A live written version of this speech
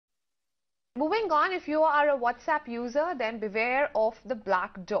Moving on, if you are a WhatsApp user, then beware of the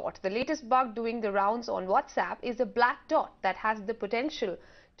black dot. The latest bug doing the rounds on WhatsApp is a black dot that has the potential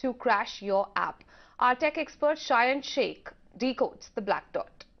to crash your app. Our tech expert Shayan Sheikh decodes the black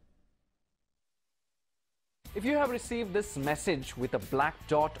dot. If you have received this message with a black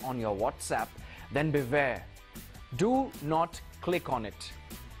dot on your WhatsApp, then beware. Do not click on it.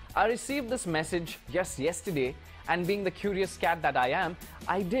 I received this message just yesterday, and being the curious cat that I am,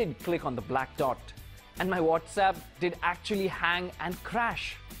 I did click on the black dot, and my WhatsApp did actually hang and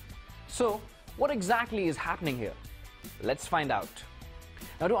crash. So, what exactly is happening here? Let's find out.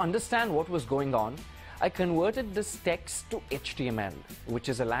 Now, to understand what was going on, I converted this text to HTML, which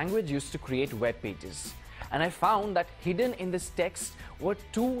is a language used to create web pages. And I found that hidden in this text were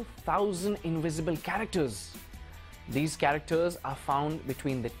 2,000 invisible characters. These characters are found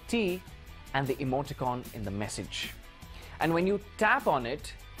between the T and the emoticon in the message. And when you tap on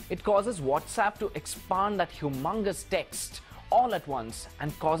it, it causes WhatsApp to expand that humongous text all at once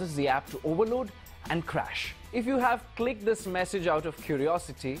and causes the app to overload and crash. If you have clicked this message out of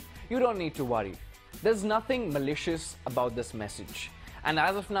curiosity, you don't need to worry. There's nothing malicious about this message. And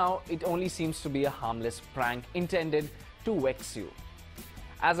as of now, it only seems to be a harmless prank intended to vex you.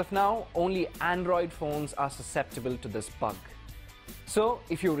 As of now, only Android phones are susceptible to this bug. So,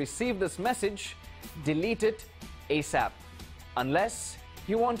 if you receive this message, delete it ASAP, unless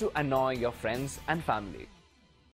you want to annoy your friends and family.